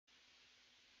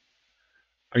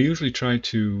I usually try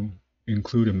to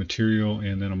include a material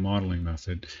and then a modeling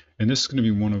method. And this is going to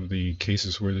be one of the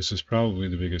cases where this is probably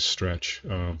the biggest stretch,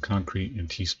 concrete and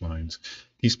T-splines.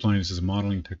 T-splines is a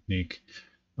modeling technique.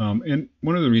 And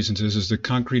one of the reasons is that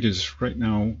concrete is right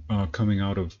now coming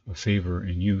out of favor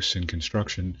in use in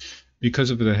construction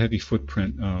because of the heavy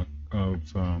footprint of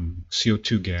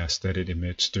CO2 gas that it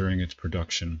emits during its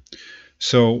production.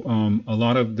 So a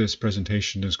lot of this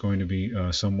presentation is going to be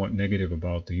somewhat negative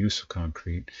about the use of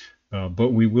concrete,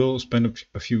 but we will spend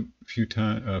a few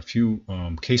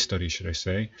case studies, should I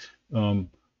say, um,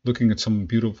 looking at some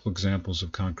beautiful examples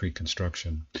of concrete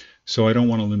construction. So I don't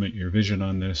want to limit your vision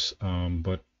on this,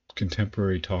 but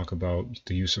contemporary talk about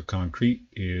the use of concrete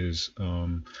is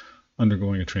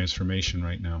undergoing a transformation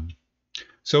right now.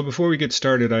 So before we get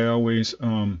started, I always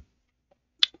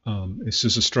this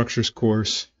is a structures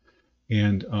course.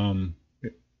 And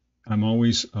I'm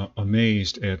always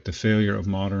amazed at the failure of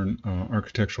modern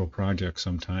architectural projects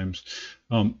sometimes,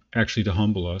 actually to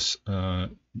humble us.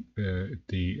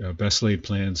 The best laid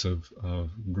plans of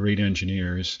great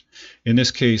engineers. In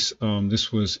this case,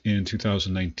 this was in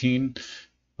 2019,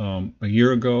 a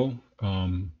year ago,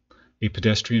 a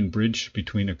pedestrian bridge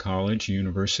between a college, a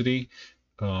university,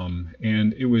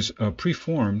 and it was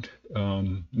preformed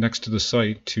next to the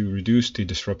site to reduce the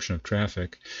disruption of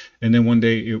traffic. And then one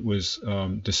day it was,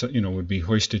 would be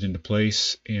hoisted into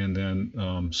place, and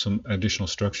then some additional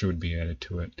structure would be added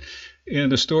to it.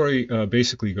 And the story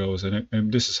basically goes,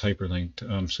 and this is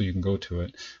hyperlinked, so you can go to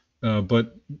it.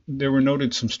 But there were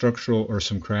noted some structural or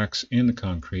some cracks in the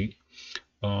concrete,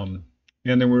 and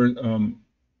there were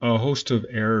a host of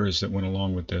errors that went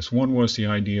along with this. One was the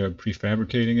idea of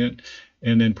prefabricating it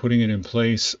and then putting it in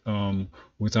place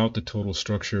without the total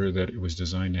structure that it was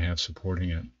designed to have supporting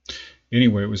it.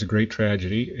 Anyway, it was a great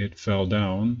tragedy. It fell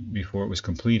down before it was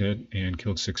completed and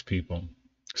killed 6 people.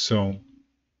 So,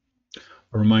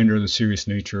 a reminder of the serious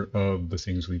nature of the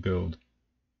things we build.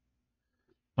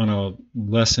 On a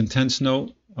less intense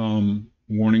note,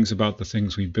 warnings about the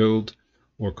things we build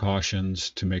or cautions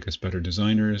to make us better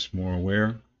designers, more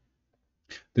aware.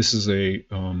 This is a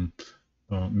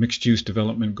mixed-use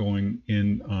development going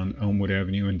in on Elmwood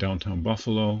Avenue in downtown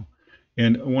Buffalo.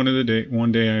 And one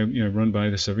day I run by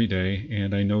this every day,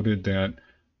 and I noted that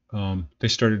they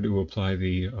started to apply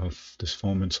this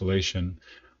foam insulation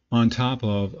on top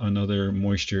of another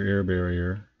moisture air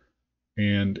barrier,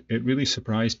 and it really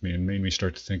surprised me and made me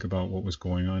start to think about what was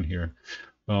going on here,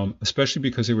 especially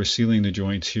because they were sealing the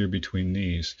joints here between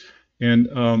these. And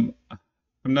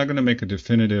I'm not going to make a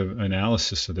definitive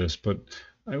analysis of this, but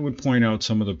I would point out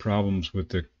some of the problems with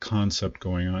the concept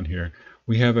going on here.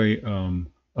 We have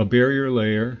a barrier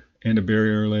layer and a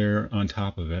barrier layer on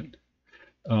top of it.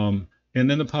 And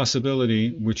then the possibility,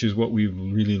 which is what we've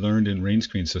really learned in rain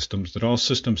screen systems, that all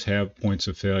systems have points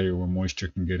of failure where moisture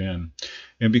can get in.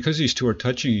 And because these two are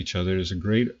touching each other, there's a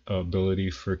great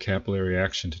ability for capillary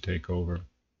action to take over.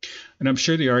 And I'm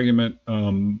sure the argument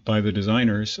by the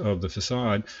designers of the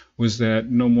facade was that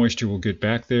no moisture will get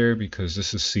back there because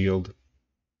this is sealed.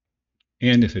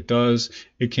 And if it does,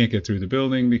 it can't get through the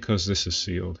building because this is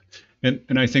sealed.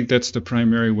 And I think that's the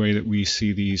primary way that we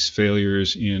see these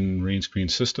failures in rain screen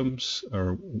systems,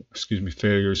 or excuse me,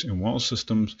 failures in wall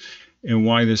systems, and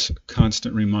why this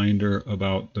constant reminder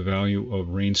about the value of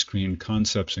rain screen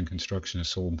concepts in construction is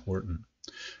so important.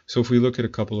 So if we look at a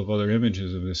couple of other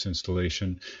images of this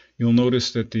installation, you'll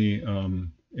notice that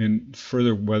in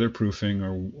further weatherproofing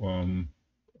or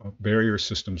barrier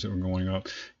systems that were going up,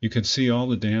 you can see all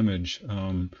the damage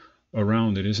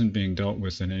around it isn't being dealt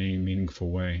with in any meaningful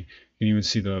way. You can even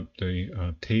see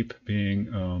the tape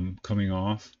being coming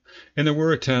off. And there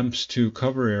were attempts to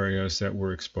cover areas that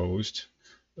were exposed.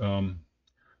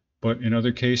 But in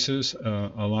other cases,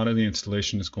 a lot of the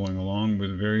installation is going along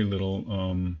with very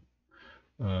little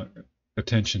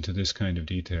attention to this kind of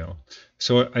detail.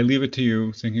 So I leave it to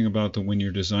you, thinking about when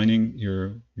you're designing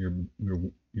your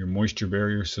moisture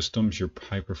barrier systems, your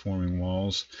high-performing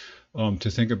walls, to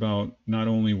think about not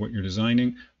only what you're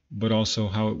designing, but also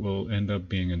how it will end up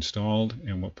being installed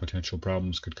and what potential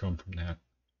problems could come from that.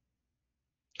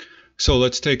 So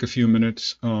let's take a few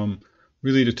minutes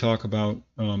really to talk about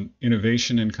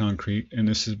innovation in concrete, and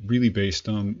this is really based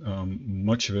on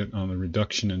much of it on the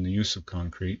reduction in the use of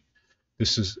concrete.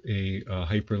 This is a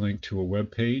hyperlink to a web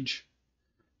page,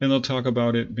 and they'll talk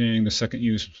about it being the second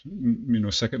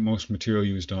most material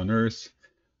used on Earth,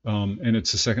 and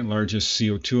it's the second largest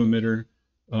CO2 emitter,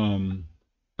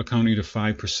 accounting to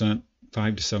 5 to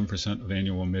 7% of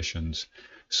annual emissions.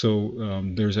 So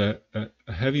there's a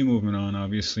heavy movement on,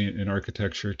 obviously, in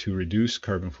architecture to reduce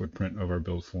carbon footprint of our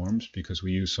built forms because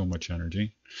we use so much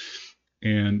energy.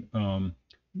 And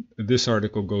this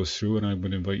article goes through, and I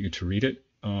would invite you to read it,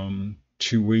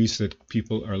 two ways that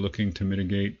people are looking to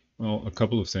mitigate, well, a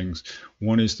couple of things.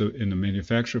 One is in the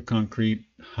manufacture of concrete,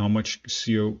 how much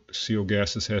CO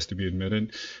gases has to be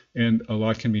emitted, and a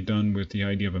lot can be done with the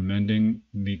idea of amending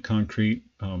the concrete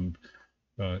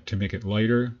to make it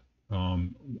lighter,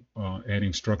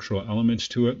 adding structural elements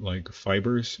to it like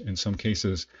fibers, in some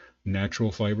cases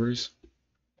natural fibers,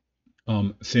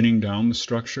 thinning down the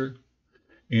structure,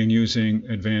 and using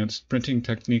advanced printing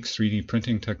techniques, 3D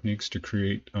printing techniques, to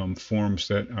create forms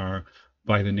that are,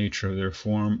 by the nature of their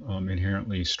form,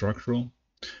 inherently structural.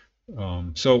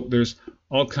 So there's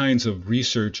all kinds of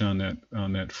research on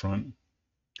that front.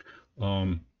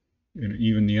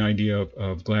 Even the idea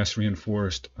of glass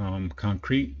reinforced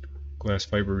concrete, glass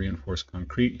fiber reinforced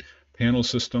concrete panel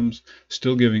systems,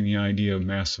 still giving the idea of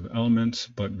massive elements,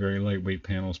 but very lightweight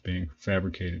panels being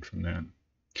fabricated from that.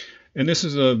 And this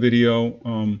is a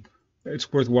video,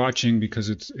 it's worth watching because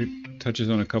it touches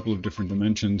on a couple of different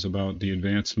dimensions about the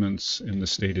advancements in the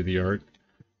state of the art.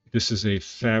 This is a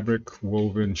fabric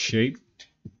woven shape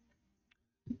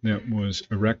that was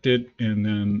erected, and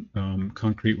then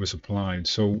concrete was applied.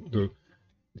 So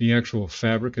the actual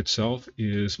fabric itself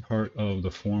is part of the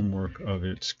formwork of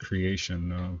its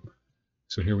creation.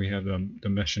 So here we have the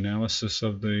mesh analysis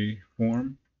of the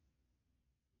form.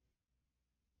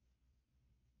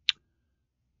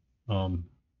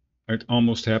 It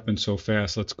almost happened so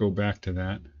fast. Let's go back to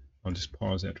that. I'll just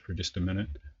pause that for just a minute,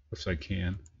 if I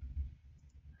can.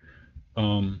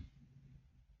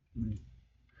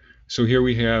 So here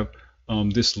we have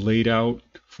this laid out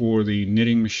for the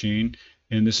knitting machine,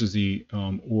 and this is the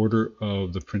order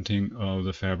of the printing of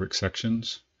the fabric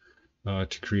sections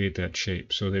to create that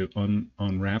shape. So they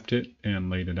unwrapped it and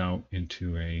laid it out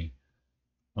into a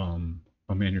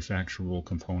manufacturable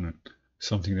component,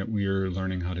 something that we are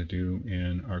learning how to do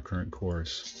in our current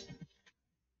course.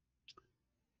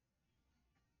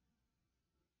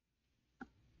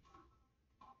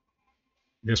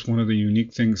 I guess one of the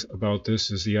unique things about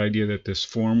this is the idea that this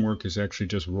formwork is actually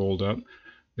just rolled up.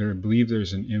 I believe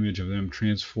there's an image of them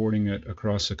transporting it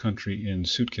across the country in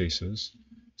suitcases.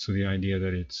 So the idea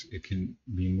that it can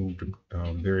be moved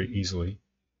very easily.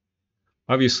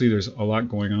 Obviously, there's a lot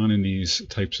going on in these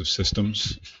types of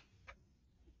systems.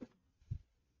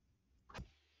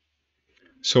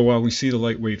 So while we see the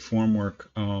lightweight formwork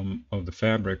of the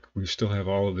fabric, we still have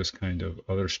all of this kind of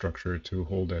other structure to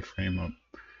hold that frame up.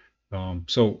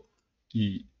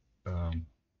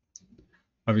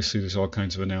 Obviously, there's all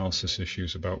kinds of analysis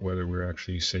issues about whether we're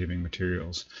actually saving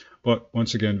materials. But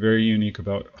once again, very unique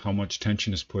about how much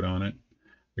tension is put on it.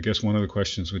 I guess one of the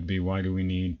questions would be, why do we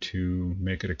need to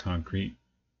make it a concrete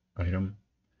item,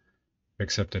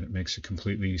 except that it makes it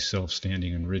completely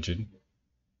self-standing and rigid.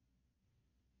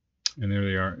 And there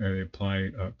they are. They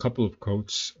apply a couple of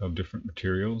coats of different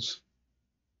materials.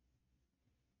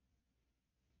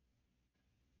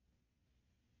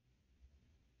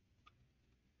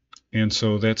 And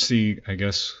so that's I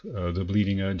guess, the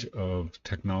bleeding edge of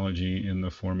technology in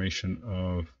the formation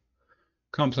of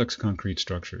complex concrete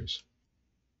structures.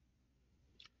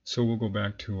 So we'll go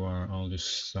back to I'll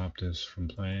just stop this from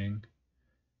playing.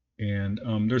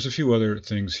 And there's a few other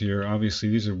things here. Obviously,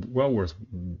 these are well worth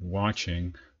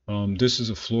watching. This is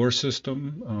a floor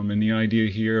system, and the idea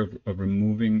here of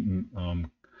removing,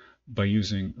 by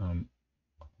using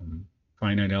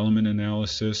finite element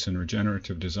analysis and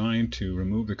regenerative design, to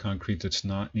remove the concrete that's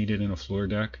not needed in a floor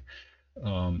deck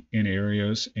in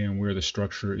areas and where the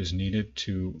structure is needed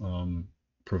to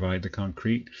provide the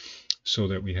concrete, so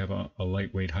that we have a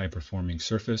lightweight, high-performing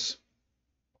surface.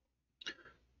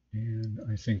 And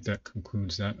I think that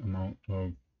concludes that amount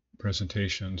of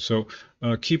presentation. So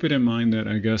keep it in mind that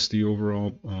I guess the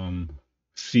overall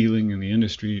feeling in the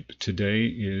industry today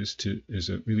is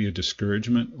really a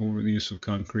discouragement over the use of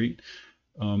concrete.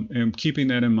 And keeping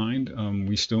that in mind,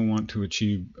 we still want to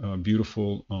achieve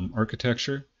beautiful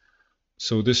architecture.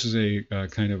 So this is a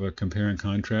kind of a compare and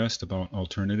contrast about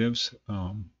alternatives.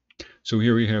 So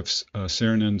here we have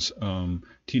Saarinen's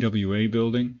TWA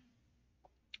building.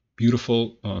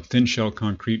 Beautiful thin shell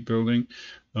concrete building.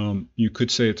 You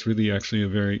could say it's really actually a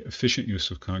very efficient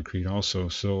use of concrete also.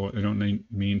 So I don't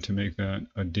mean to make that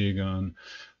a dig on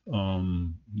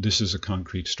this is a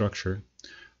concrete structure.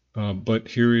 But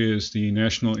here is the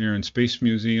National Air and Space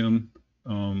Museum,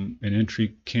 an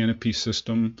entry canopy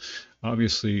system,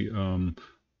 obviously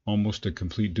almost a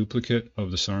complete duplicate of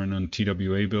the Saarinen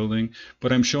TWA building.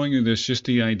 But I'm showing you this just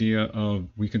the idea of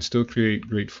we can still create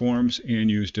great forms and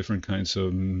use different kinds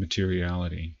of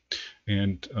materiality.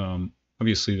 And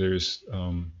obviously there's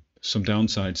some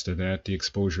downsides to that, the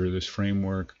exposure of this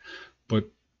framework, but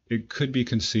it could be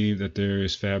conceived that there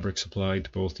is fabric supplied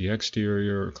to both the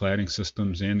exterior or cladding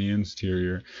systems and the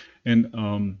interior.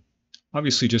 And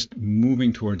obviously, just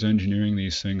moving towards engineering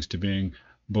these things to being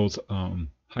both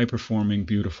high performing,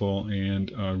 beautiful,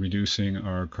 and reducing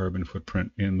our carbon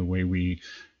footprint in the way we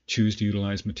choose to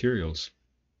utilize materials.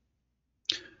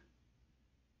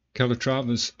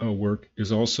 Calatrava's work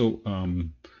is also,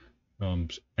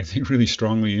 I think, really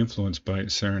strongly influenced by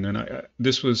Sarin. And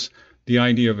this was the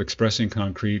idea of expressing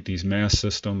concrete, these mass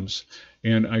systems,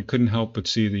 and I couldn't help but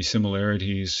see the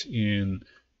similarities in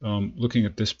looking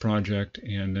at this project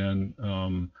and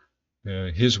then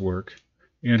his work,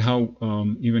 and how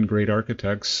even great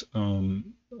architects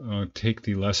take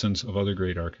the lessons of other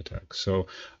great architects. So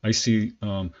I see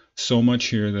so much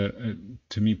here that,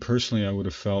 to me personally, I would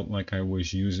have felt like I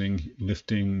was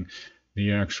lifting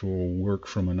the actual work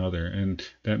from another, and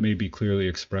that may be clearly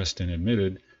expressed and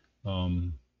admitted.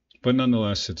 But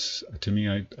nonetheless, it's, to me,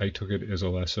 I took it as a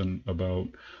lesson about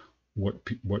what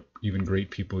even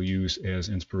great people use as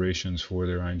inspirations for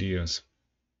their ideas.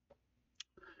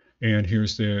 And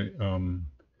here's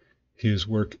his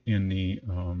work in the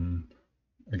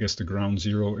I guess the ground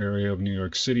zero area of New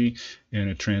York City, and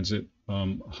a transit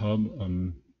hub,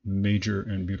 major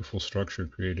and beautiful structure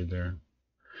created there.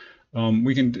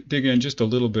 We can dig in just a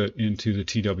little bit into the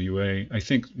TWA. I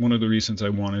think one of the reasons I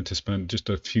wanted to spend just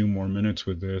a few more minutes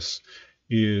with this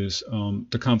is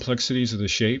the complexities of the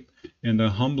shape and the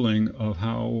humbling of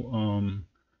how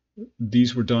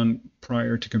these were done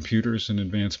prior to computers and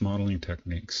advanced modeling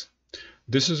techniques.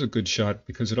 This is a good shot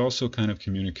because it also kind of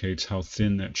communicates how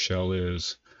thin that shell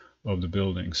is of the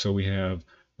building. So we have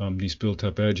these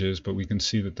built-up edges, but we can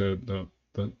see that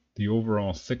the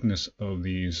overall thickness of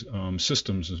these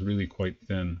systems is really quite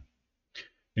thin.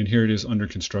 And here it is under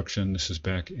construction. This is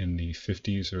back in the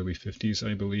 50s, early 50s,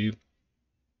 I believe.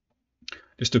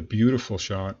 Just a beautiful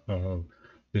shot of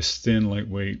this thin,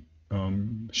 lightweight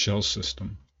shell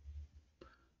system.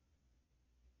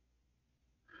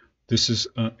 This is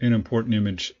an important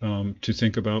image to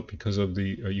think about because of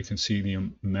the, you can see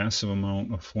the massive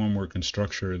amount of formwork and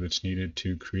structure that's needed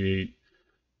to create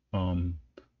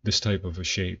this type of a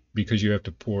shape. Because you have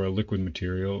to pour a liquid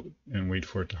material and wait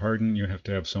for it to harden, you have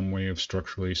to have some way of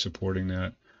structurally supporting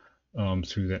that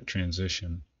through that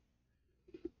transition.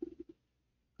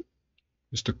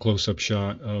 Just a close-up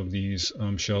shot of these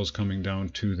shells coming down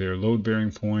to their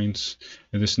load-bearing points,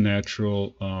 and this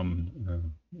natural,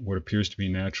 what appears to be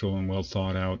natural and well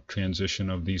thought out transition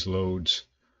of these loads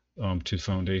to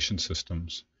foundation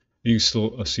systems. You can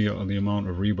still see the amount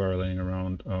of rebar laying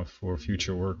around for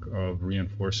future work of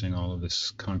reinforcing all of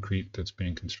this concrete that's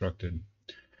being constructed.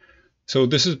 So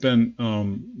this has been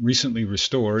recently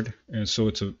restored, and so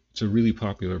it's a really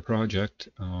popular project.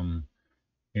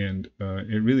 And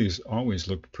it really has always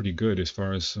looked pretty good as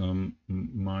far as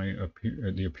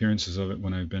the appearances of it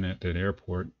when I've been at that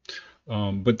airport.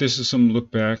 But this is some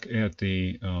look back at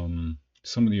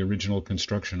some of the original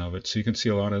construction of it. So you can see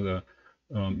a lot of the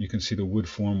you can see the wood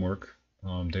formwork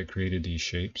that created these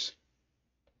shapes.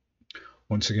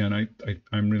 Once again,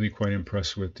 I'm really quite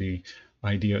impressed with the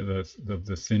idea of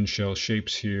the thin shell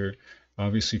shapes here.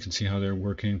 Obviously, you can see how they're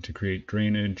working to create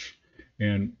drainage,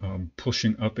 and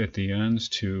pushing up at the ends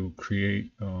to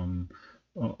create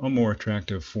a more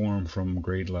attractive form from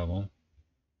grade level.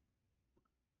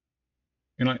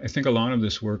 And I think a lot of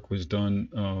this work was done,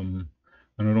 and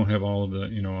I don't have all of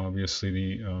the,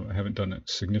 obviously I haven't done a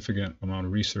significant amount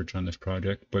of research on this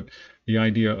project, but the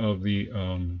idea of the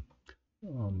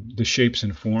shapes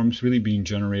and forms really being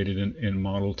generated in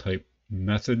model type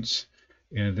methods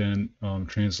and then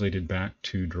translated back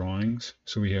to drawings.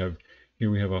 So here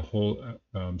we have a whole,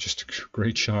 just a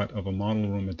great shot of a model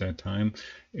room at that time,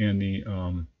 and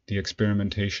the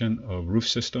experimentation of roof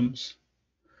systems,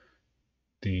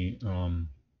 the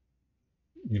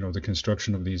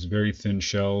construction of these very thin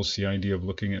shells, the idea of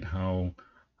looking at how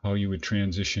you would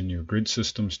transition your grid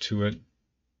systems to it.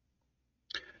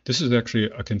 This is actually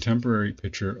a contemporary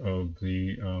picture of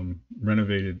the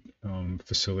renovated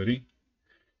facility.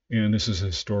 And this is a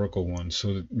historical one, so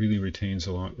it really retains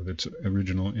a lot of its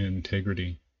original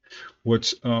integrity.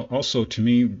 What's also, to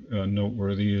me,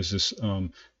 noteworthy is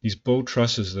these bow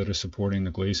trusses that are supporting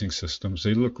the glazing systems.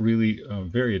 They look really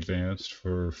very advanced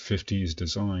for 50s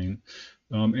design,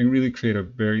 and really create a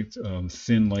very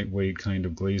thin, lightweight kind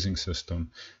of glazing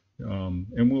system.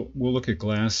 And we'll look at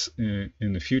glass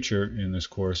in the future in this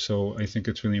course, so I think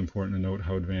it's really important to note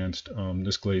how advanced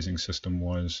this glazing system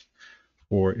was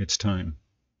for its time.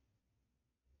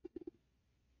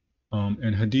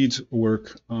 And Hadid's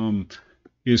work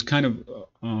is kind of,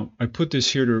 I put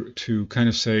this here to kind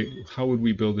of say, how would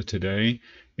we build it today?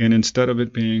 And instead of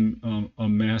it being a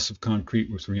mass of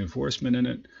concrete with reinforcement in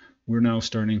it, we're now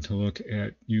starting to look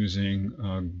at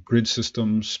using grid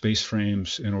systems, space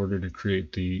frames, in order to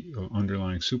create the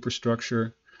underlying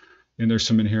superstructure. And there's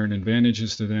some inherent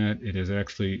advantages to that. It is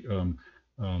actually,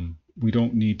 we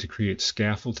don't need to create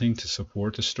scaffolding to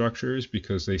support the structures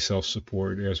because they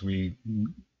self-support as we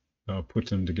put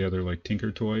them together like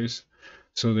Tinker Toys.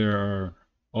 So there are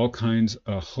all kinds,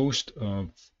 a host of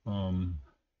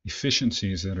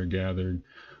efficiencies that are gathered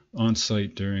on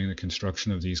site during the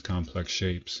construction of these complex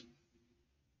shapes.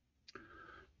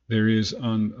 There is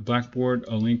on Blackboard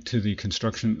a link to the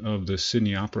construction of the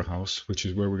Sydney Opera House, which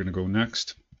is where we're going to go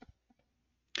next.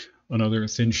 Another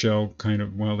thin shell kind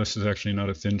of, well, this is actually not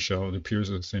a thin shell. It appears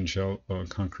as a thin shell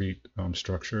concrete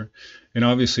structure. And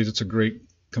obviously that's a great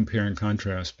compare and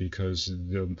contrast because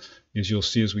as you'll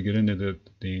see as we get into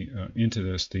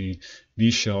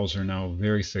these shells are now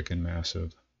very thick and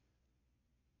massive.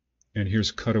 And here's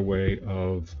a cutaway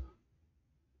of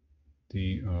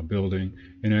the building,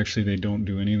 and actually they don't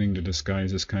do anything to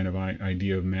disguise this kind of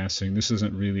idea of massing. This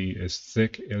isn't really as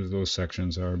thick as those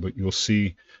sections are, but you'll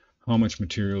see how much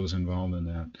material is involved in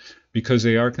that because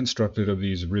they are constructed of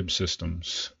these rib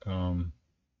systems.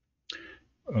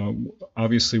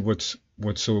 Obviously what's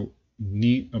so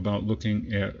neat about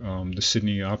looking at the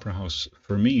Sydney Opera House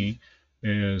for me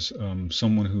as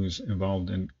someone who's involved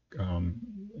in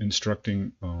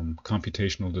instructing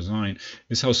computational design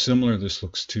is how similar this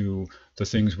looks to the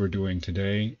things we're doing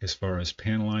today as far as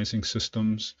panelizing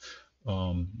systems.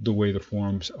 The way the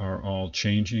forms are all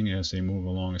changing as they move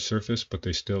along a surface, but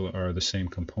they still are the same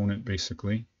component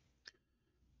basically.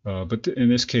 But in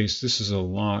this case, this is a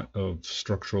lot of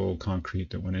structural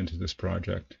concrete that went into this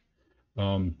project.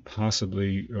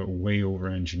 Possibly way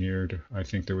over-engineered. I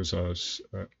think there was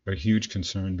a huge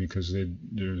concern because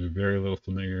there's very little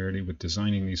familiarity with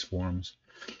designing these forms.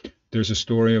 There's a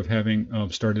story of having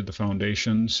started the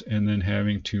foundations and then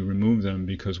having to remove them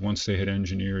because once they had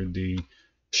engineered the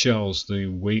shells, the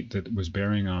weight that was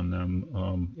bearing on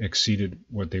them exceeded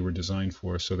what they were designed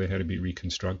for, so they had to be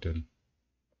reconstructed.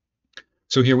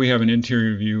 So here we have an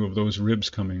interior view of those ribs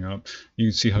coming up. You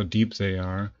can see how deep they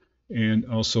are. And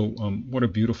also, what a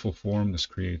beautiful form this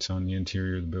creates on the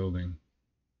interior of the building.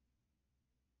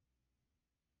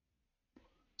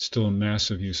 Still a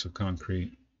massive use of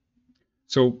concrete.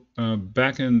 So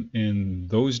back in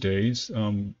those days,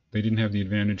 they didn't have the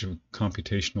advantage of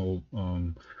computational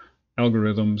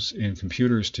algorithms and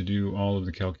computers to do all of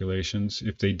the calculations.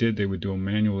 If they did, they would do them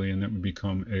manually, and that would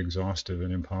become exhaustive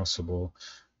and impossible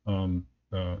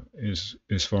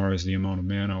as far as the amount of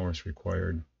man hours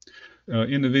required.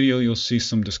 In the video, you'll see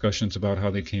some discussions about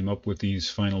how they came up with these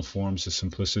final forms, the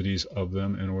simplicities of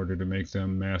them in order to make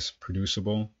them mass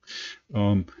producible.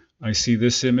 I see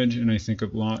this image and I think a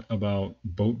lot about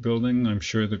boat building. I'm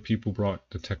sure that people brought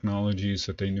the technologies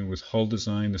that they knew with hull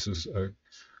design. This is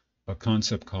a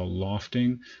concept called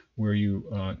lofting, where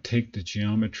you take the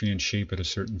geometry and shape at a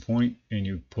certain point and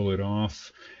you pull it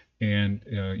off, and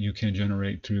you can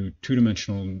generate through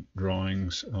two-dimensional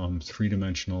drawings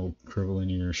three-dimensional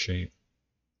curvilinear shape.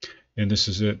 And this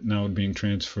is it now being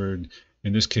transferred.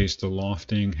 In this case, the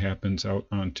lofting happens out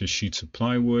onto sheets of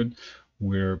plywood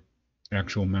where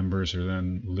actual members are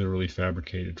then literally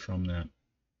fabricated from that.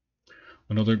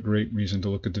 Another great reason to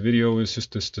look at the video is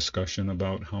just this discussion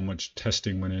about how much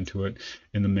testing went into it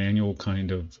and the manual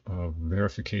kind of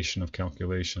verification of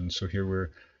calculations. So here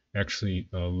we're actually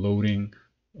loading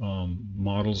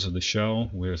models of the shell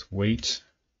with weights.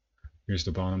 Here's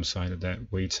the bottom side of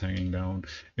that, weights hanging down,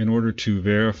 in order to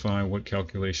verify what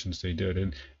calculations they did.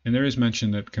 And there is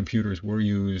mention that computers were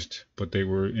used, but they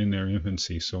were in their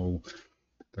infancy. So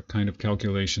the kind of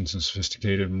calculations and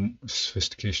sophistication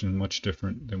is much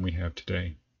different than we have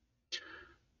today.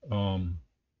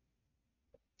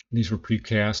 These were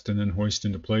precast and then hoisted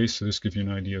into place. So this gives you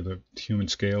an idea of the human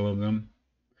scale of them.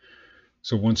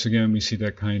 So once again, we see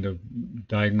that kind of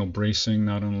diagonal bracing,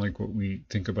 not unlike what we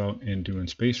think about and do in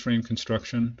space frame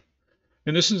construction.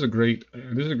 And this is a great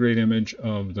image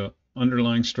of the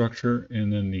underlying structure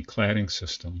and then the cladding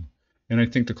system. And I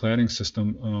think the cladding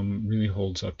system really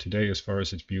holds up today as far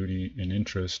as its beauty and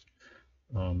interest.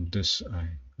 This, I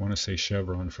want to say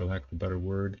chevron for lack of a better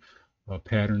word,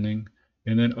 patterning.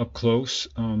 And then up close,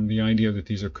 the idea that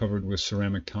these are covered with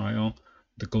ceramic tile.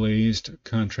 The glazed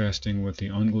contrasting with the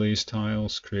unglazed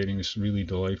tiles, creating this really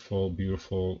delightful,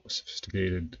 beautiful,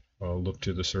 sophisticated look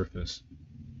to the surface.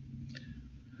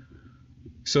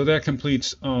 So that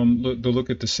completes the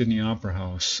look at the Sydney Opera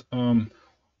House.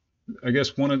 I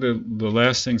guess one of the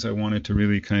last things I wanted to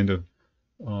really kind of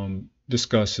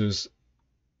discuss is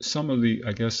some of the,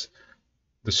 I guess,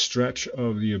 the stretch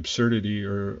of the absurdity,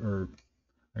 or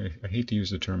I hate to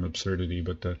use the term absurdity,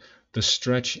 but the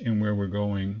stretch in where we're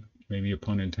going, maybe a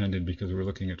pun intended because we're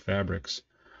looking at fabrics,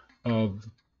 of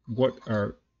what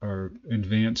our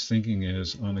advanced thinking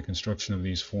is on the construction of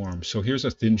these forms. So here's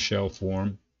a thin shell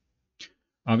form.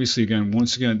 Obviously, again,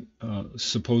 once again,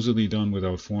 supposedly done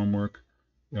without formwork.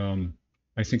 Um,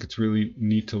 I think it's really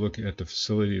neat to look at the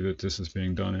facility that this is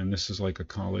being done in. This is like a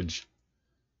college,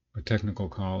 a technical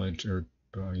college or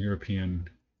European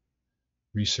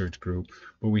research group.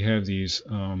 But we have these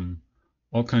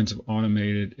all kinds of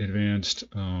automated, advanced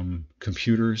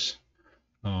computers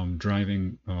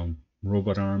driving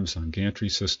robot arms on gantry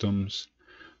systems.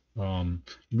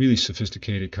 Really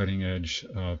sophisticated, cutting-edge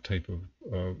type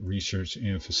of research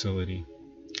and facility.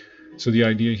 So the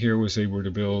idea here was they were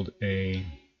to build a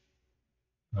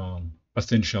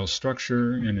thin shell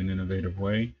structure in an innovative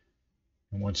way.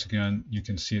 And once again, you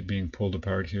can see it being pulled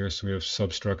apart here. So we have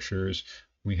substructures,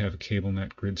 we have a cable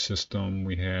net grid system,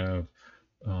 we have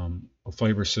a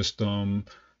fiber system,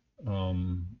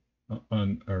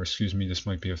 or excuse me, this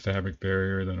might be a fabric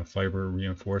barrier, then a fiber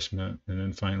reinforcement, and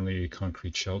then finally a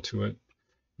concrete shell to it.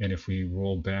 And if we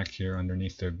roll back here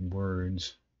underneath the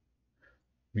words,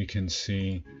 we can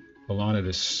see a lot of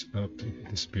this. Oh, it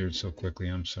disappeared so quickly,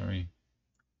 I'm sorry.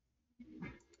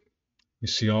 You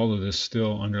see all of this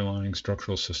still underlying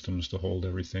structural systems to hold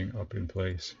everything up in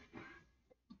place.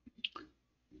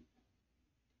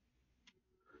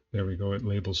 There we go, it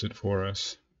labels it for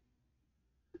us.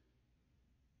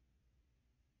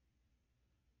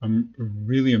 I'm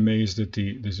really amazed at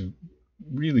these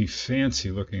really fancy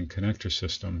looking connector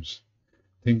systems.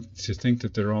 To think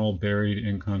that they're all buried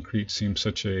in concrete seems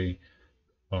such a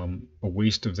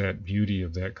waste of that beauty,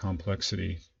 of that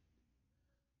complexity.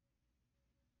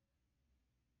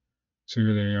 So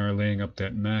here they are laying up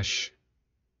that mesh.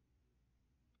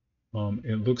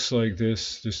 It looks like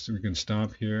this, just we can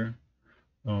stop here.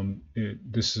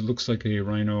 This looks like a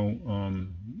Rhino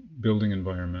building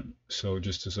environment. So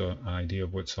just as an idea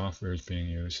of what software is being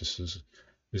used,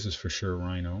 this is for sure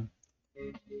Rhino.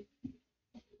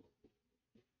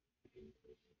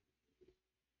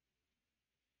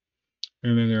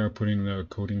 And then they are putting the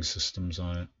coating systems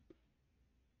on it.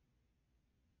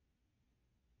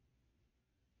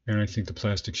 And I think the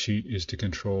plastic sheet is to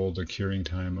control the curing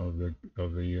time of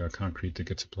the concrete that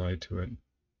gets applied to it.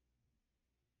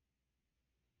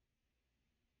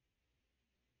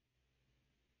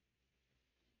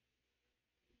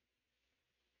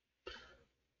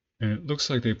 And it looks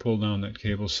like they pull down that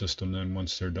cable system then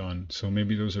once they're done. So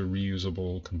maybe those are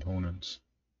reusable components.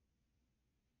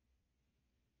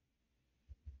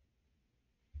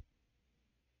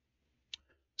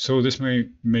 So this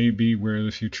may be where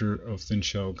the future of thin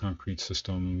shell concrete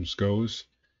systems goes.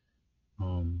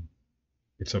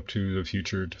 It's up to the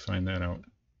future to find that out.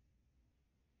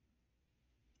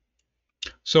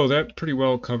 So that pretty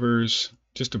well covers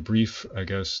just a brief, I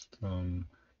guess,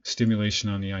 stimulation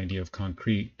on the idea of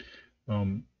concrete.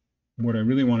 What I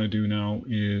really want to do now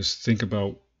is think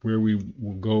about where we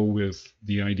will go with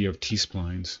the idea of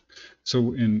T-splines.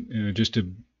 So just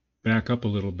to back up a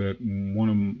little bit, one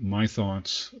of my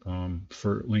thoughts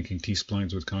for linking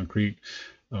T-splines with concrete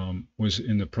was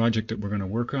in the project that we're going to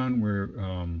work on, where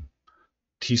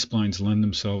T-splines lend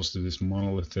themselves to this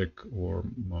monolithic or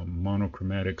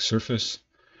monochromatic surface.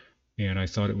 And I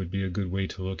thought it would be a good way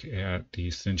to look at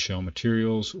these thin shell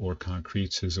materials or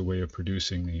concretes as a way of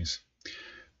producing these.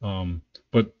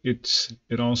 But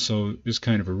it also is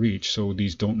kind of a reach, so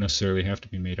these don't necessarily have to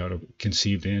be made out of,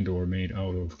 conceived and or made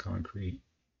out of concrete.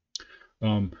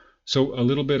 So a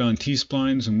little bit on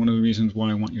T-splines, and one of the reasons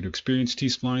why I want you to experience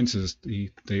T-splines is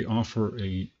they offer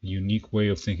a unique way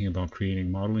of thinking about creating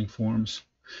modeling forms.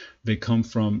 They come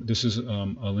from, this is a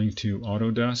link to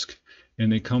Autodesk,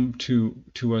 and they come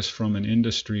to us from an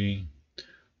industry,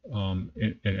 an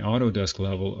Autodesk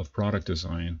level of product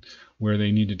design, where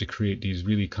they needed to create these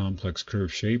really complex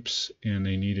curved shapes, and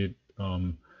they needed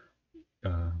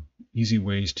easy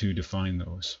ways to define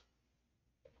those.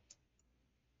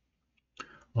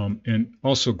 And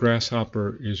also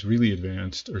Grasshopper is really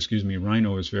advanced, or excuse me,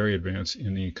 Rhino is very advanced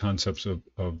in the concepts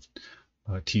of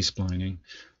T-splining.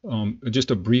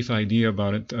 Just a brief idea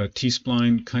about it.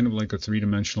 T-spline, kind of like a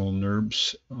three-dimensional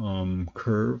NURBS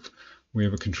curve. We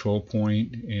have a control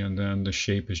point, and then the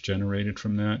shape is generated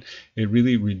from that. It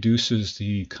really reduces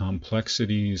the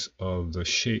complexities of the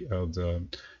shape, of the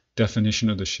definition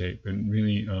of the shape, and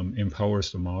really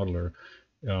empowers the modeler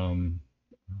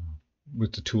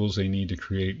with the tools they need to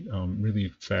create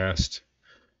really fast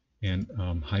and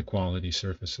high-quality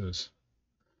surfaces.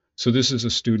 So this is a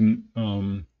student.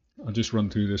 I'll just run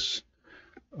through this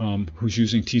who's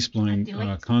using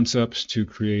T-spline concepts to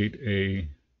create a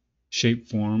shape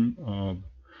form of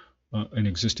an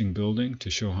existing building to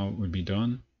show how it would be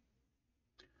done.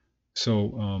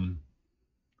 So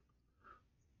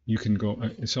you can go,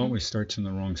 it always starts in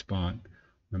the wrong spot.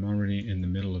 I'm already in the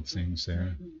middle of things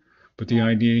there. But the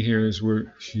idea here is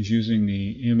she's using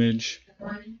the image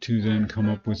to then come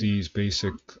up with these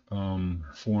basic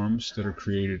forms that are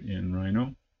created in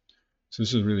Rhino. So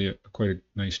this is really quite a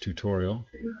nice tutorial.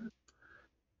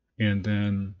 And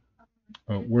then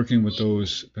working with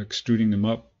those, extruding them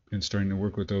up and starting to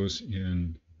work with those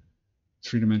in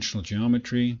three-dimensional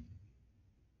geometry.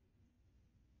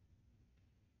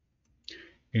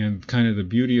 And kind of the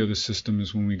beauty of the system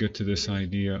is when we get to this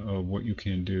idea of what you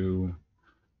can do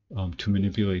to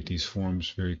manipulate these forms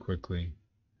very quickly.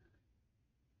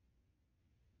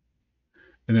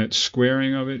 And that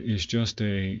squaring of it is just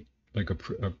like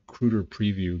a cruder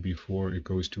preview before it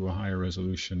goes to a higher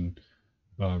resolution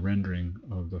rendering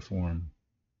of the form.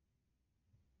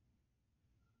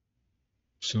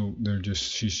 So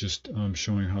she's just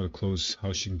showing how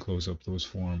she can close up those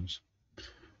forms.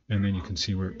 And then you can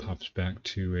see where it pops back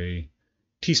to a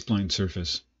T-spline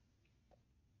surface.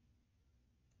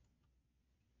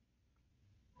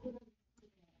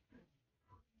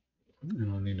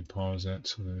 And I'll need to pause that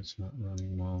so that it's not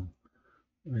running while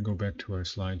I go back to our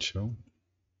slideshow.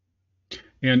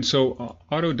 And so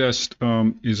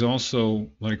Autodesk is also,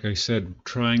 like I said,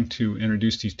 trying to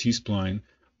introduce these T-spline,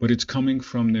 but it's coming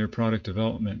from their product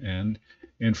development end.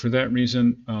 And for that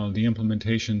reason, the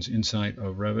implementations inside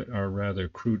of Revit are rather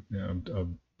crude.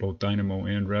 Both Dynamo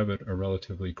and Revit are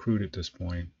relatively crude at this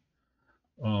point.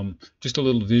 Just a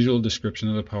little visual description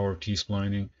of the power of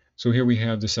T-splining. So here we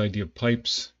have this idea of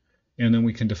pipes, and then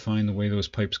we can define the way those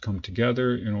pipes come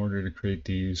together in order to create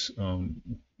these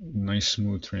nice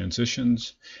smooth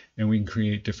transitions, and we can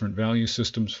create different value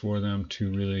systems for them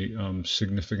to really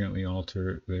significantly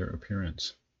alter their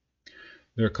appearance.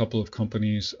 There are a couple of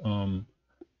companies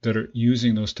that are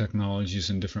using those technologies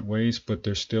in different ways, but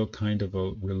they're still kind of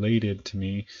related to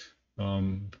me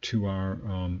to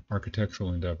our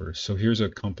architectural endeavors. So here's a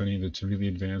company that's really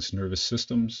advanced nervous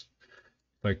systems.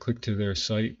 If I click to their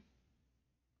site,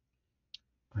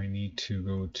 I need to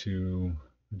go to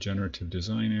the generative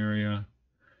design area,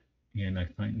 and I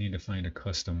need to find a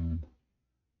custom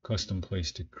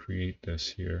place to create this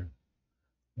here.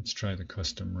 Let's try the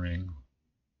custom ring.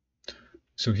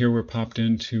 So here we're popped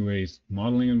into a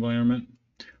modeling environment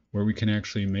where we can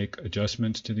actually make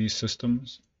adjustments to these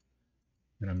systems.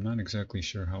 And I'm not exactly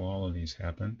sure how all of these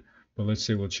happen, but let's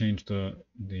say we'll change the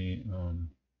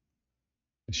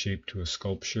shape to a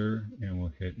sculpture, and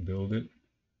we'll hit build it.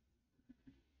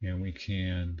 And we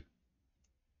can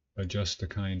adjust the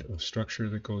kind of structure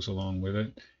that goes along with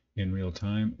it in real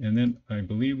time. And then I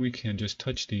believe we can just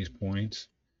touch these points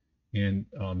and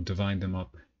divide them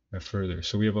up further.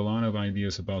 So we have a lot of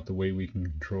ideas about the way we can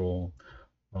control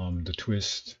the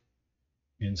twist,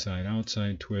 inside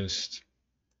outside twist,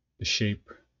 the shape.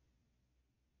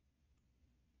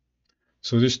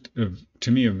 So this,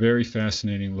 to me, a very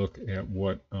fascinating look at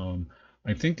what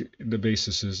I think the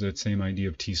basis is that same idea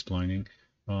of T-splining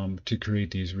to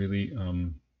create these really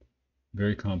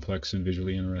very complex and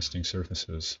visually interesting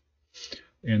surfaces.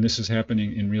 And this is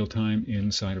happening in real time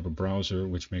inside of a browser,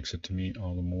 which makes it, to me,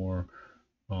 all the more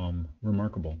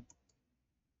remarkable.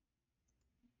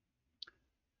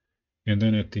 And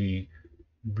then at the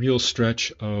real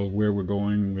stretch of where we're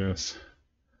going with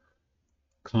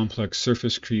complex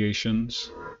surface creations,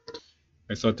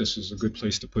 I thought this was a good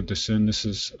place to put this in. This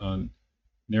is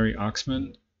Neri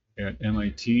Oxman at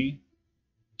MIT.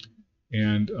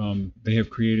 And they have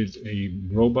created a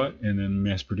robot and then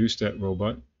mass-produced that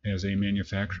robot as a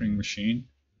manufacturing machine.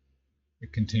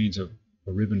 It contains a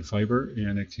ribbon fiber,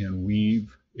 and it can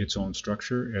weave its own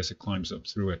structure as it climbs up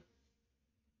through it.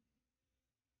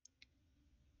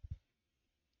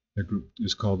 The group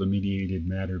is called the Mediated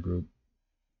Matter Group.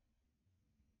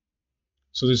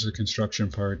 So this is the construction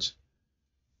parts.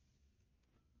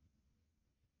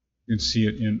 You can see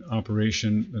it in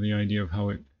operation, the idea of how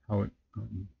it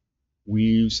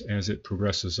weaves as it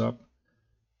progresses up.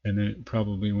 And then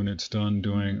probably when it's done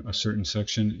doing a certain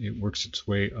section, it works its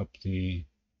way up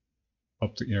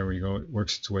there we go, it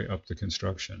works its way up the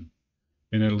construction.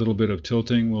 And a little bit of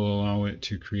tilting will allow it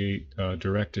to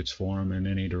direct its form in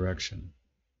any direction.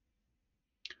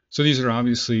 So these are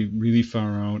obviously really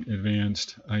far out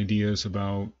advanced ideas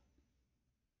about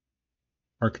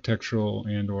architectural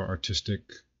and or artistic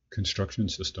construction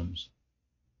systems.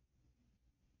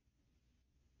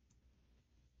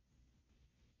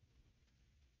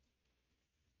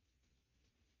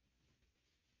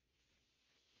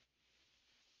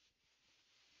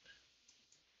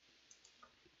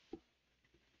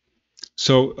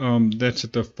 So that's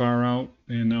at the far out,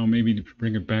 and now maybe to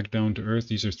bring it back down to earth,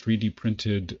 these are 3D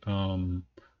printed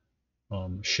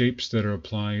shapes that are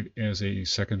applied as a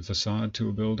second facade to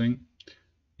a building,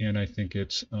 and I think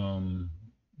it's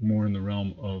more in the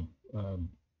realm of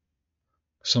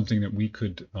something that we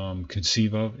could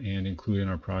conceive of and include in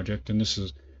our project. And this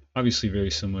is obviously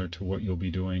very similar to what you'll be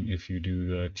doing if you do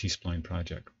the T-spline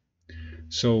project.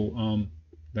 So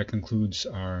that concludes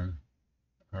our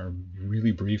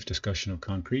really brief discussion of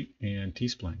concrete and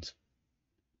T-splines.